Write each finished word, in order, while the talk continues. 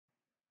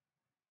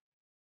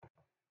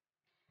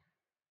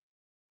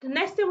The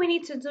next thing we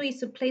need to do is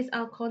to place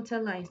our contour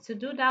lines. To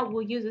do that,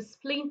 we'll use the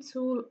spline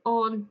tool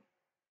on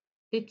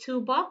the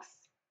toolbox,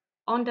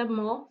 under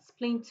More,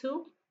 spline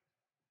tool.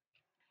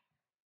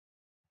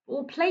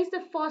 We'll place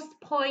the first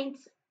point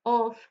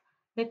of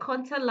the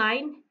contour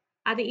line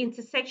at the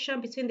intersection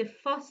between the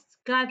first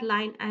guide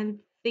line and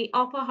the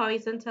upper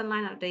horizontal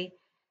line of the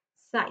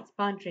side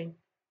boundary.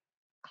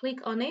 Click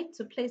on it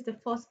to place the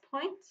first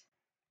point.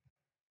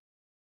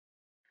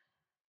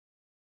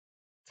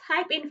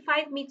 Type in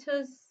 5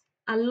 meters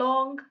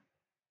along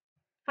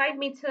 5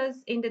 meters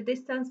in the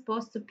distance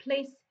box to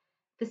place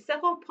the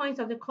second point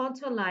of the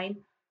contour line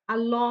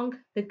along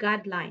the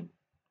guide line.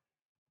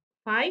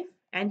 5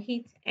 and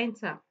hit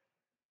enter.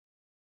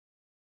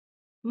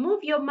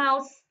 Move your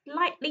mouse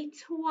slightly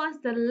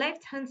towards the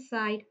left hand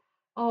side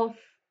of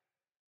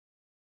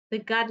the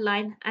guide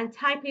line and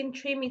type in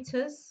 3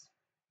 meters.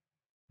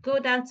 Go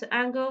down to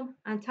angle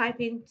and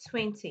type in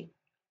 20.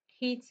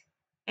 Hit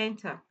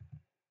enter.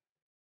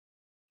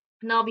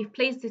 Now we've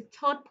placed the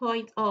third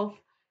point of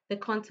the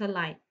contour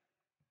line.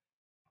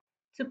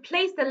 To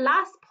place the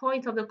last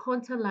point of the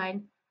contour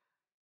line,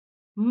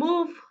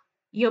 move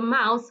your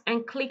mouse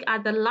and click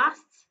at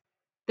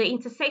the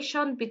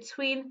intersection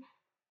between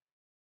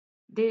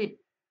the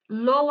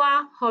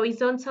lower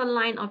horizontal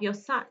line of your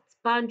side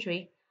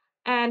boundary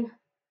and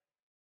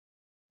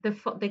the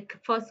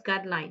first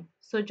guide line.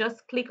 So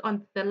just click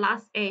on the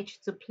last edge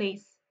to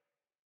place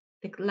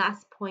the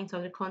last point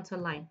of the contour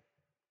line.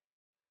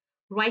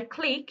 Right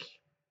click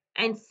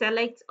and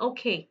select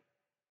OK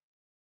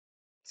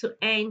to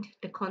end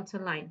the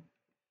contour line.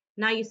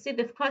 Now you see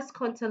the first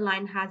contour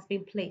line has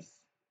been placed.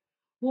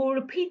 We'll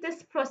repeat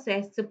this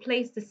process to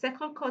place the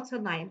second contour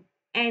line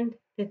and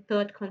the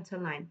third contour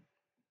line.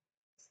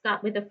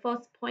 Start with the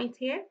first point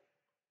here.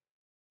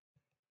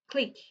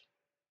 Click.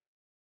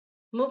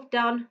 Move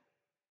down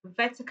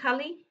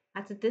vertically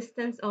at a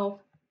distance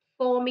of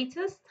 4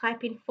 meters.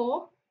 Type in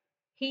 4.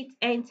 Hit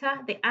enter.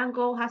 The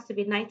angle has to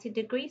be 90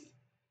 degrees.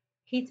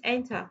 Hit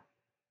enter.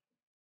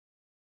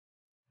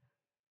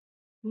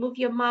 Move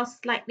your mouse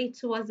slightly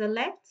towards the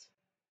left.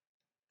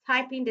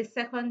 Type in the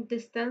second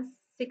distance,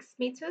 6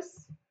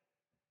 meters.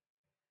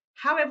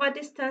 However,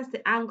 distance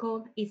the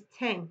angle is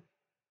 10.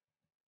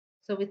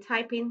 So we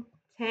type in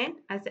 10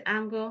 as the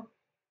angle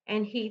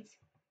and hit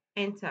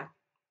enter.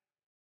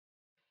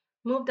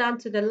 Move down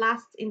to the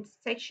last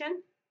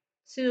intersection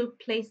to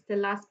place the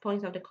last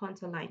point of the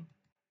contour line.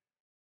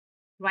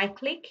 Right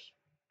click,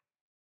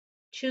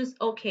 choose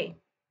OK.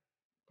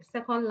 The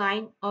second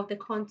line of the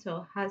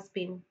contour has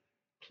been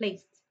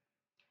placed.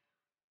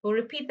 We'll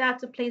repeat that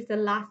to place the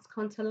last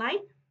contour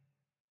line.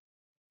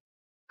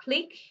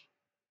 Click,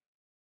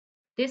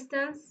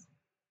 distance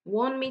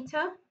 1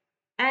 meter,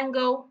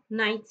 angle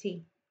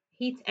 90.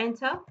 Hit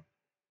enter.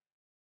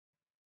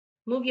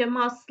 Move your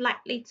mouse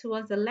slightly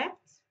towards the left.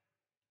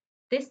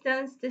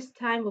 Distance this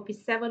time will be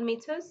 7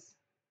 meters.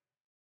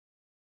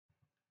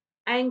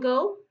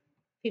 Angle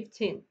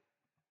 15.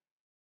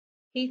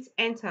 Hit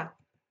enter.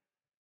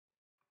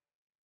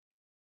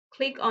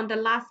 Click on the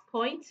last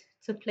point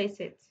to place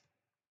it.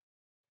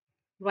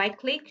 Right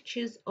click,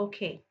 choose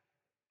OK.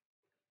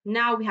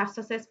 Now we have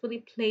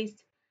successfully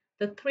placed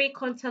the 3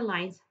 contour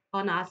lines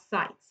on our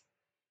sides.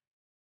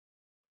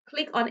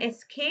 Click on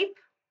Escape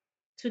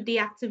to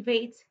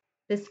deactivate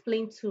the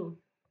spline tool,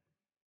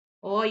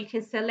 or you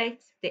can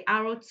select the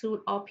arrow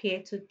tool up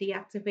here to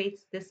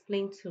deactivate the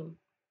spline tool.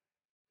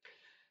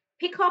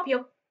 Pick up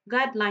your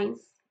guidelines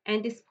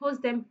and dispose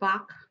them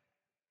back.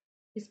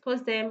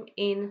 Dispose them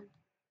in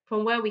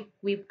from where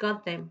we've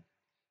got them.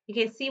 You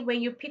can see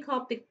when you pick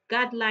up the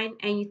guideline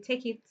and you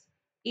take it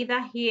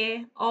either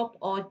here, up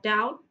or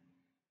down,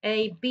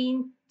 a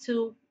bin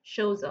tool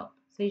shows up.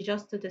 So you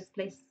just do this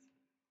place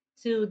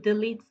to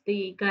delete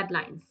the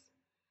guidelines.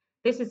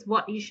 This is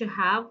what you should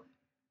have.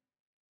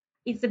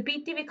 It's a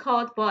bit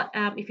difficult, but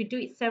if you do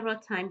it several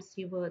times,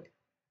 you would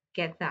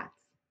get that.